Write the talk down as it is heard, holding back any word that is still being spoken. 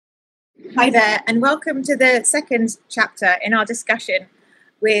Hi there, and welcome to the second chapter in our discussion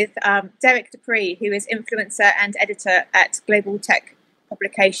with Derek Dupree, who is influencer and editor at global tech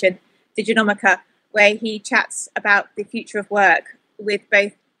publication Diginomica, where he chats about the future of work with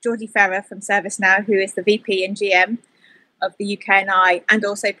both Geordie Ferrer from ServiceNow, who is the VP and GM of the UK&I, and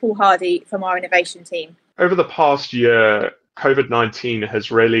also Paul Hardy from our innovation team. Over the past year, COVID-19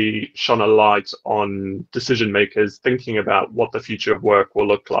 has really shone a light on decision makers thinking about what the future of work will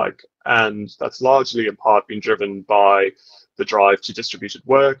look like. And that's largely in part been driven by the drive to distributed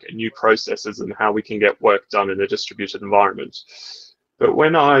work and new processes and how we can get work done in a distributed environment. But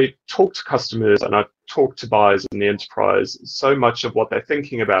when I talk to customers and I talk to buyers in the enterprise, so much of what they're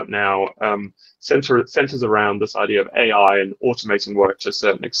thinking about now centers around this idea of AI and automating work to a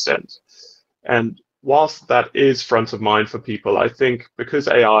certain extent. And whilst that is front of mind for people, I think because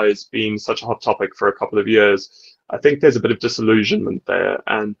AI has been such a hot topic for a couple of years, I think there's a bit of disillusionment there,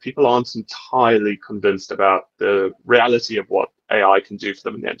 and people aren't entirely convinced about the reality of what AI can do for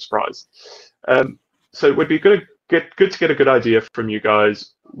them in the enterprise. So it would be good to get a good idea from you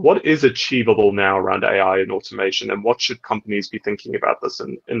guys. What is achievable now around AI and automation, and what should companies be thinking about this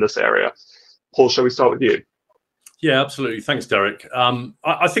in this area? Paul, shall we start with you? Yeah, absolutely. Thanks, Derek.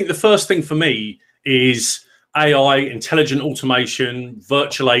 I think the first thing for me is AI, intelligent automation,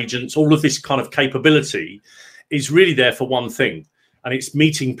 virtual agents, all of this kind of capability is really there for one thing. And it's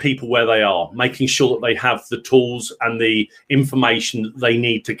meeting people where they are, making sure that they have the tools and the information that they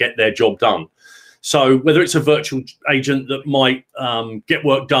need to get their job done. So whether it's a virtual agent that might get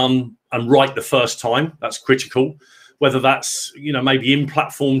work done and right the first time, that's critical. Whether that's, maybe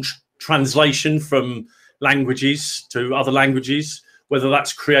in-platform translation from languages to other languages, whether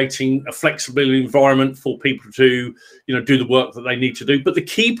that's creating a flexible environment for people to, do the work that they need to do. But the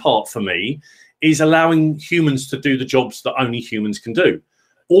key part for me is allowing humans to do the jobs that only humans can do.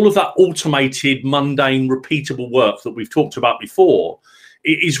 All of that automated, mundane, repeatable work that we've talked about before,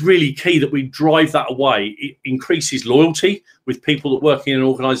 it is really key that we drive that away. It increases loyalty with people that work in an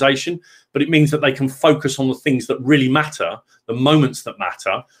organization, but it means that they can focus on the things that really matter, the moments that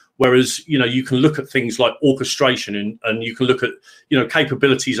matter. Whereas, you can look at things like orchestration and you can look at,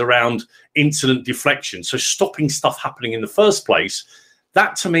 capabilities around incident deflection. So stopping stuff happening in the first place,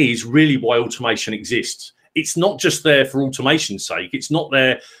 that to me is really why automation exists. It's not just there for automation's sake. It's not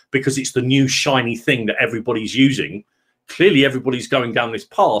there because it's the new shiny thing that everybody's using. Clearly, everybody's going down this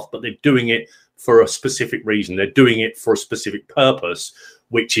path, but they're doing it for a specific reason. They're doing it for a specific purpose,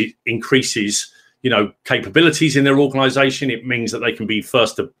 which it increases, capabilities in their organization. It means that they can be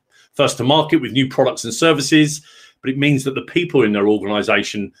first to market with new products and services, but it means that the people in their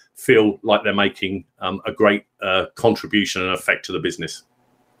organization feel like they're making a great contribution and effect to the business.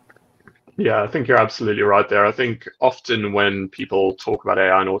 Yeah, I think you're absolutely right there. I think often when people talk about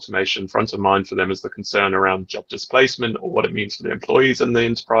AI and automation, front of mind for them is the concern around job displacement or what it means for the employees in the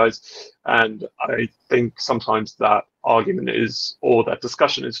enterprise. And I think sometimes that argument or that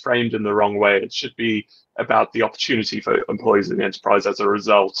discussion is framed in the wrong way. It should be about the opportunity for employees in the enterprise as a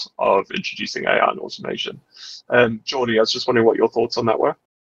result of introducing AI and automation. Geordie, I was just wondering what your thoughts on that were.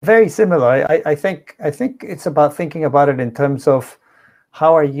 Very similar. I think it's about thinking about it in terms of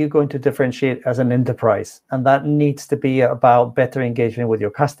how are you going to differentiate as an enterprise? And that needs to be about better engagement with your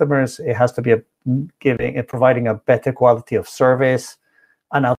customers. It has to be providing a better quality of service,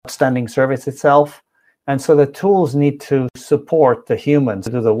 an outstanding service itself. And so the tools need to support the humans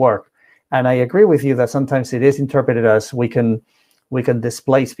to do the work. And I agree with you that sometimes it is interpreted as we can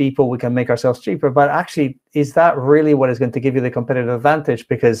displace people, we can make ourselves cheaper. But actually, is that really what is going to give you the competitive advantage?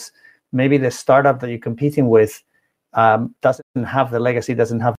 Because maybe the startup that you're competing with doesn't have the legacy,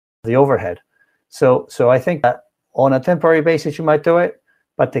 doesn't have the overhead. So I think that on a temporary basis, you might do it.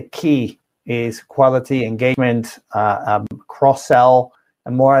 But the key is quality, engagement, cross-sell,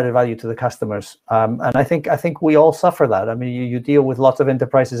 and more added value to the customers. And I think we all suffer that. I mean, you deal with lots of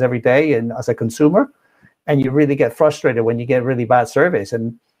enterprises every day and as a consumer, and you really get frustrated when you get really bad service.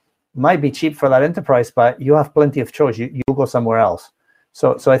 And it might be cheap for that enterprise, but you have plenty of choice. You'll go somewhere else.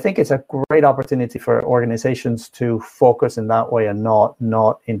 So I think it's a great opportunity for organizations to focus in that way and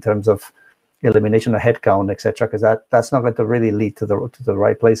not in terms of elimination of headcount, et cetera, because that's not going to really lead to the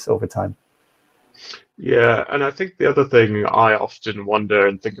right place over time. Yeah, and I think the other thing I often wonder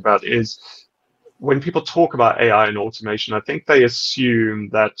and think about is when people talk about AI and automation, I think they assume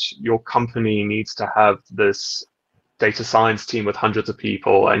that your company needs to have this data science team with hundreds of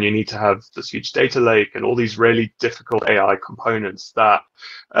people, and you need to have this huge data lake and all these really difficult AI components that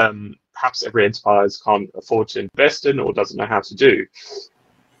perhaps every enterprise can't afford to invest in or doesn't know how to do.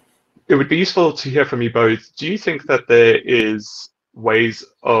 It would be useful to hear from you both. Do you think that there is ways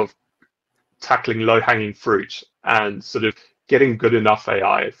of tackling low-hanging fruit and sort of getting good enough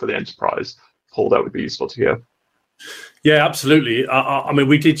AI for the enterprise? Paul, that would be useful to hear. Yeah, absolutely. I mean,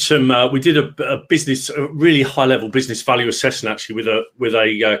 we did a business, a really high-level business value assessment actually with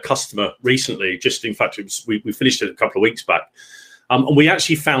a customer recently. Just in fact, we finished it a couple of weeks back, and we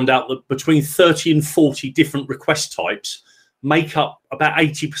actually found out that between 30 and 40 different request types make up about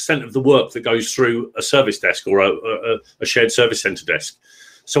 80% of the work that goes through a service desk or a shared service center desk.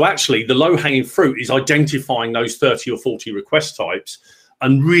 So actually, the low-hanging fruit is identifying those 30 or 40 request types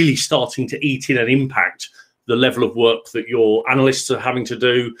and really starting to eat in and impact the level of work that your analysts are having to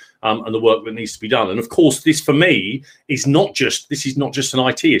do, and the work that needs to be done. And of course, this for me is not just an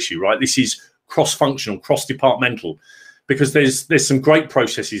IT issue, right? This is cross-functional, cross-departmental, because there's some great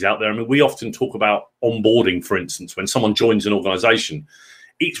processes out there. I mean, we often talk about onboarding, for instance, when someone joins an organization.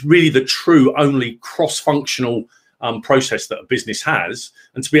 It's really the true only cross-functional process that a business has,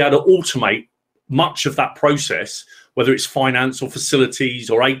 and to be able to automate much of that process, whether it's finance or facilities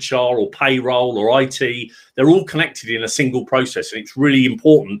or HR or payroll or IT, they're all connected in a single process. And it's really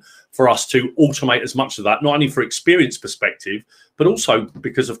important for us to automate as much of that, not only for experience perspective, but also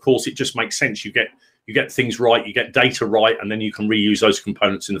because, of course, it just makes sense. You get things right, you get data right, and then you can reuse those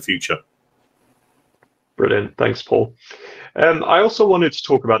components in the future. Brilliant. Thanks, Paul. I also wanted to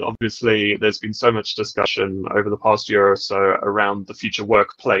talk about, obviously, there's been so much discussion over the past year or so around the future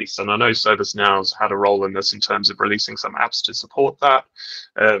workplace. And I know ServiceNow's had a role in this in terms of releasing some apps to support that.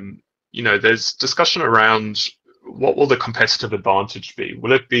 There's discussion around what will the competitive advantage be?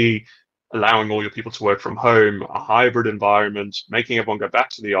 Will it be allowing all your people to work from home, a hybrid environment, making everyone go back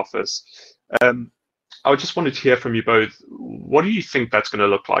to the office? I just wanted to hear from you both. What do you think that's going to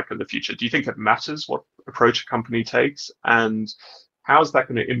look like in the future? Do you think it matters what approach a company takes? And how is that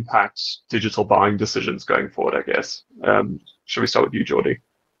going to impact digital buying decisions going forward, I guess? Should we start with you, Jordi?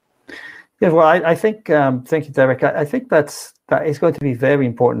 Yeah, well, I think, thank you, Derek. I think that is going to be very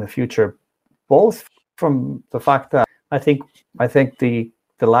important in the future, both from the fact that I think the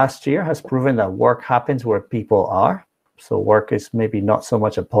last year has proven that work happens where people are. So work is maybe not so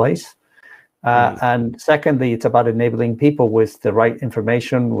much a place. And secondly, it's about enabling people with the right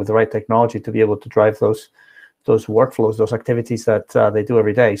information, with the right technology to be able to drive those workflows, those activities that they do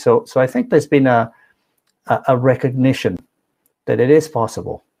every day. So I think there's been a recognition that it is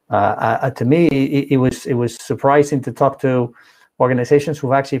possible. To me, it was surprising to talk to organizations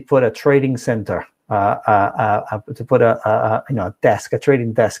who've actually put a trading center, to put a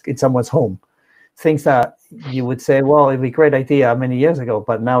trading desk in someone's home. Things that you would say, well, it'd be a great idea many years ago,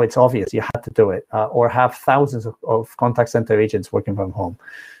 but now it's obvious you had to do it, or have thousands of contact center agents working from home.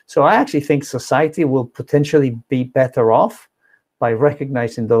 So I actually think society will potentially be better off by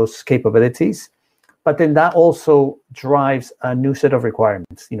recognizing those capabilities. But then that also drives a new set of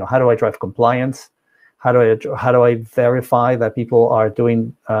requirements. How do I drive compliance? How do I verify that people are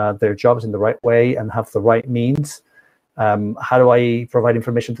doing their jobs in the right way and have the right means? How do I provide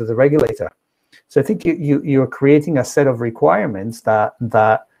information to the regulator? So I think you're creating a set of requirements that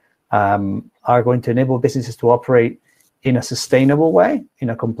are going to enable businesses to operate in a sustainable way, in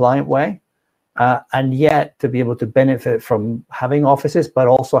a compliant way, and yet to be able to benefit from having offices, but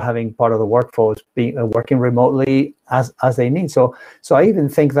also having part of the workforce working remotely as they need. So I even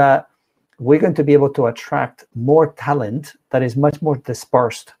think that we're going to be able to attract more talent that is much more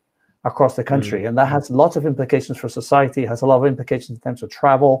dispersed across the country, and that has lots of implications for society. Has a lot of implications in terms of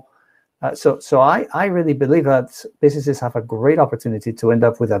travel. So I really believe that businesses have a great opportunity to end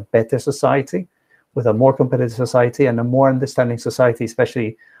up with a better society, with a more competitive society, and a more understanding society,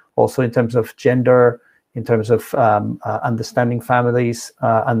 especially also in terms of gender, in terms of understanding families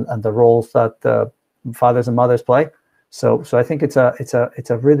and the roles that fathers and mothers play. So I think it's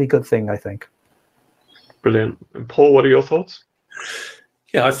a really good thing, I think. Brilliant. And Paul, what are your thoughts?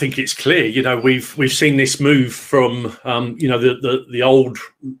 Yeah, I think it's clear. We've seen this move from the old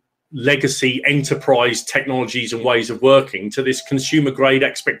legacy enterprise technologies and ways of working to this consumer grade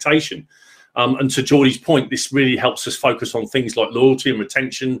expectation. And to Jordi's point, this really helps us focus on things like loyalty and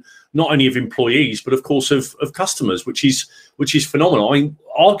retention, not only of employees, but of course of customers, which is phenomenal. I mean,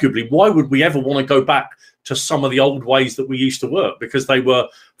 arguably, why would we ever want to go back to some of the old ways that we used to work? Because they were,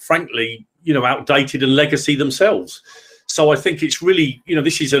 frankly, outdated and legacy themselves. So I think it's really,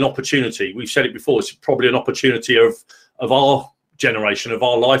 this is an opportunity. We've said it before. It's probably an opportunity of our generation, of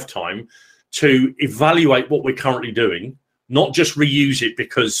our lifetime, to evaluate what we're currently doing, not just reuse it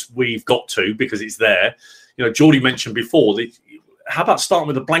because we've got to, because it's there. Jordi mentioned before, how about starting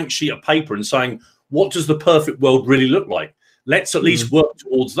with a blank sheet of paper and saying, what does the perfect world really look like? Let's at least work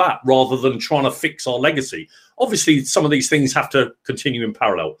towards that rather than trying to fix our legacy. Obviously, some of these things have to continue in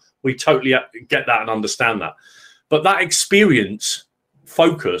parallel. We totally get that and understand that. But that experience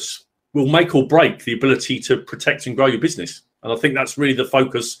focus will make or break the ability to protect and grow your business. And I think that's really the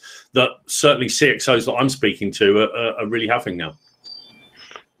focus that certainly CXOs that I'm speaking to are really having now.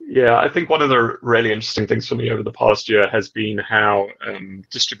 Yeah, I think one of the really interesting things for me over the past year has been how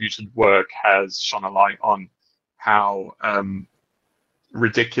distributed work has shone a light on how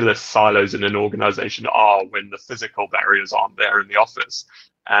ridiculous silos in an organization are when the physical barriers aren't there in the office.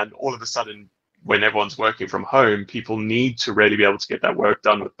 And all of a sudden, when everyone's working from home, people need to really be able to get that work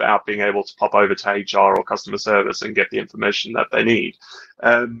done without being able to pop over to HR or customer service and get the information that they need.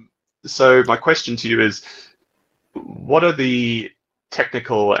 So my question to you is, what are the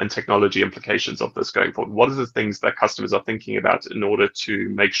technical and technology implications of this going forward? What are the things that customers are thinking about in order to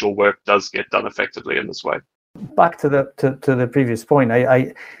make sure work does get done effectively in this way? Back to the previous point,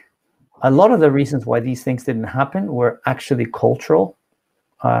 I a lot of the reasons why these things didn't happen were actually cultural.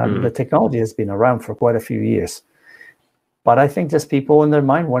 The technology has been around for quite a few years, but I think just people in their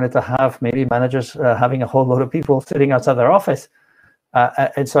mind wanted to have maybe managers having a whole load of people sitting outside their office.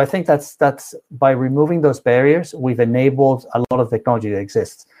 And so I think that's by removing those barriers, we've enabled a lot of technology that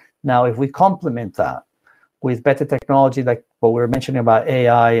exists. Now, if we complement that with better technology, like what we were mentioning about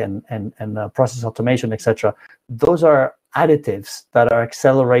AI and process automation, etc., those are additives that are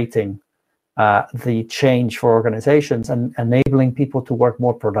accelerating the change for organizations and enabling people to work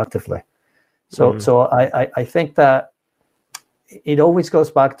more productively. So I think that it always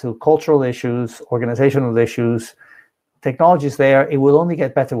goes back to cultural issues, organizational issues. Technology is there; it will only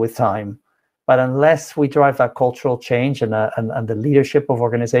get better with time. But unless we drive that cultural change and the leadership of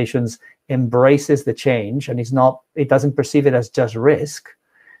organizations embraces the change and it doesn't perceive it as just risk,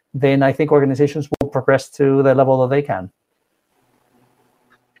 then I think organizations will progress to the level that they can.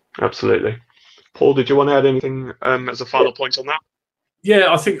 Absolutely. Paul, did you want to add anything as a final point on that?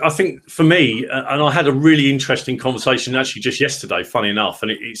 Yeah, I think for me, and I had a really interesting conversation actually just yesterday, funny enough,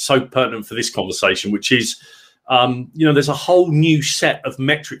 and it's so pertinent for this conversation, which is, there's a whole new set of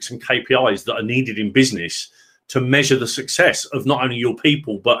metrics and KPIs that are needed in business to measure the success of not only your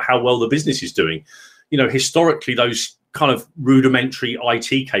people, but how well the business is doing. Historically, those kind of rudimentary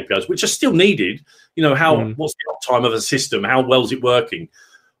IT KPIs, which are still needed, what's the uptime of a system? How well is it working?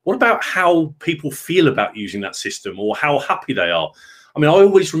 What about how people feel about using that system or how happy they are? I mean, I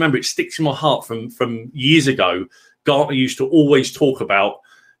always remember, it sticks in my heart from years ago. Gartner used to always talk about,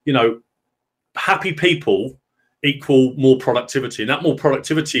 happy people equal more productivity. And that more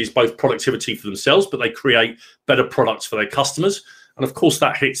productivity is both productivity for themselves, but they create better products for their customers. And of course,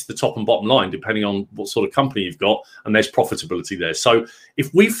 that hits the top and bottom line, depending on what sort of company you've got, and there's profitability there. So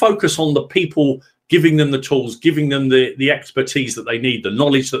if we focus on the people, giving them the tools, giving them the expertise that they need, the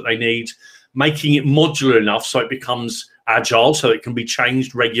knowledge that they need, making it modular enough so it becomes agile, so it can be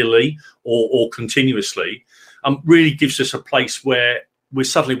changed regularly or continuously, really gives us a place where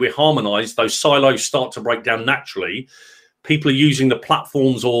we're harmonized. Those silos start to break down naturally. People are using the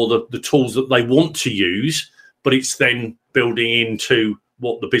platforms or the tools that they want to use, but it's then building into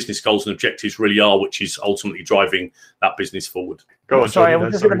what the business goals and objectives really are, which is ultimately driving that business forward. Go on, sorry, I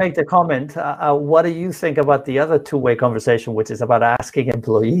was just going to make the comment. What do you think about the other two-way conversation, which is about asking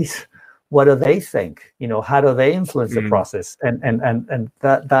employees, what do they think? How do they influence the process? And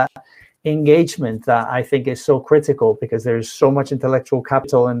that engagement that I think is so critical, because there's so much intellectual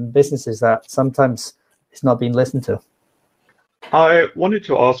capital in businesses that sometimes it's not being listened to. I wanted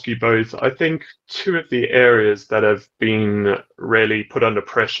to ask you both, I think two of the areas that have been really put under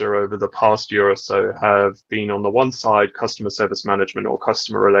pressure over the past year or so have been, on the one side, customer service management or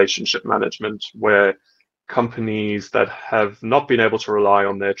customer relationship management, where companies that have not been able to rely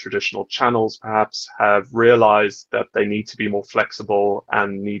on their traditional channels perhaps have realized that they need to be more flexible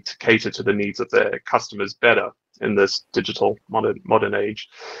and need to cater to the needs of their customers better in this digital modern age.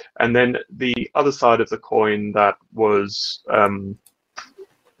 And then the other side of the coin that was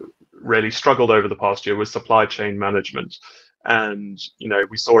really struggled over the past year was supply chain management. And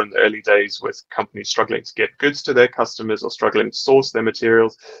we saw in the early days with companies struggling to get goods to their customers or struggling to source their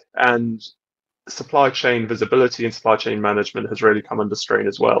materials, and supply chain visibility and supply chain management has really come under strain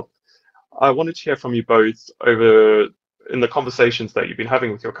as well. I wanted to hear from you both in the conversations that you've been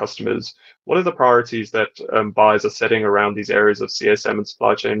having with your customers. What are the priorities that buyers are setting around these areas of CSM and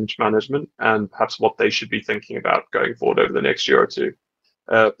supply chain management, and perhaps what they should be thinking about going forward over the next year or two?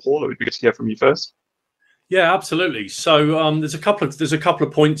 Paul, it would be good to hear from you first. Yeah, absolutely. So there's a couple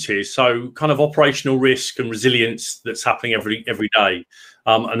of points here. So kind of operational risk and resilience that's happening every day.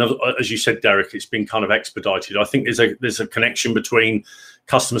 And as you said, Derek, it's been kind of expedited. I think there's a connection between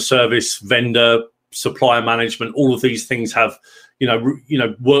customer service, vendor, supplier management. All of these things have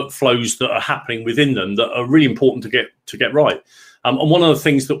workflows that are happening within them that are really important to get right. And one of the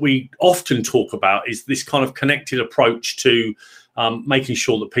things that we often talk about is this kind of connected approach to making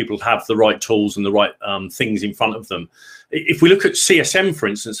sure that people have the right tools and the right things in front of them. If we look at CSM, for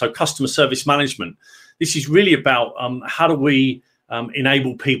instance, so customer service management, this is really about how do we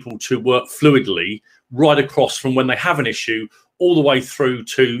enable people to work fluidly right across from when they have an issue all the way through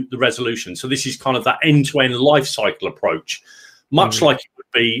to the resolution. So this is kind of that end-to-end life cycle approach, much like it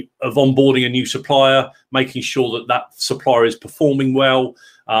would be of onboarding a new supplier, making sure that that supplier is performing well.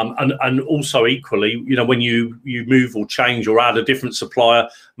 And also equally, when you move or change or add a different supplier,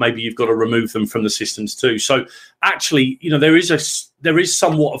 maybe you've got to remove them from the systems too. So actually, there is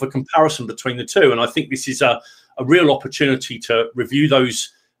somewhat of a comparison between the two. And I think this is a real opportunity to review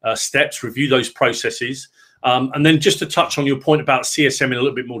those steps, review those processes. And then just to touch on your point about CSM in a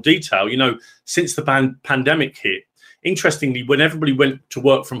little bit more detail, since the pandemic hit, interestingly, when everybody went to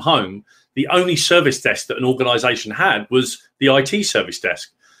work from home, the only service desk that an organization had was the IT service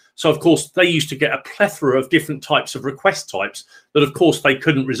desk. So, of course, they used to get a plethora of different types of request types that, of course, they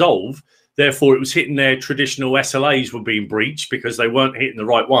couldn't resolve. Therefore, it was hitting their traditional SLAs were being breached because they weren't hitting the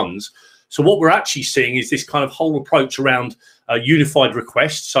right ones. So what we're actually seeing is this kind of whole approach around unified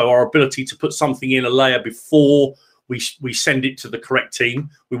requests. So our ability to put something in a layer before we send it to the correct team.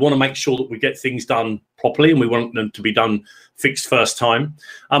 We want to make sure that we get things done properly, and we want them to be done fixed first time.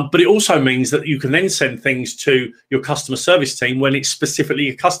 But it also means that you can then send things to your customer service team when it's specifically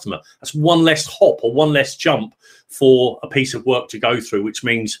a customer. That's one less hop or one less jump for a piece of work to go through, which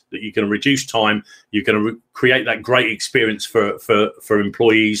means that you're going to reduce time. You're going to create that great experience for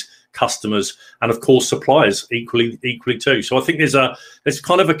employees, customers, and of course suppliers equally too. So I think there's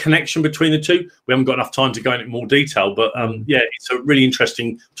kind of a connection between the two. We haven't got enough time to go into more detail, but it's a really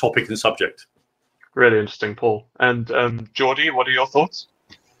interesting topic and subject. Really interesting, Paul. And Jordi, what are your thoughts?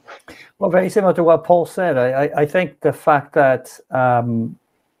 Well, very similar to what Paul said. I think the fact that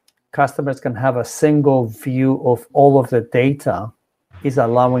customers can have a single view of all of the data is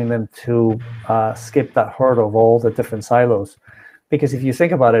allowing them to skip that hurdle of all the different silos. Because if you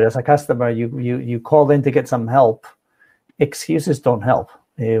think about it, as a customer, you call in to get some help. Excuses don't help.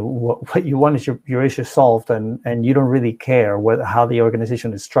 What you want is your issue solved, and you don't really care how the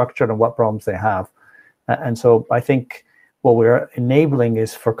organization is structured and what problems they have. And so I think what we're enabling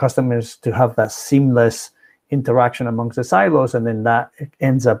is for customers to have that seamless interaction amongst the silos, and then that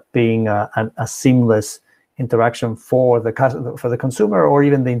ends up being a seamless interaction for the consumer or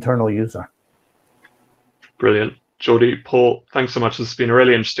even the internal user. Brilliant. Jordi, Paul, thanks so much. This has been a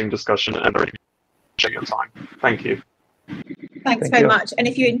really interesting discussion, and I really appreciate your time. Thank you. Thanks very much. And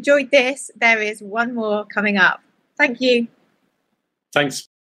if you enjoyed this, there is one more coming up. Thank you. Thanks.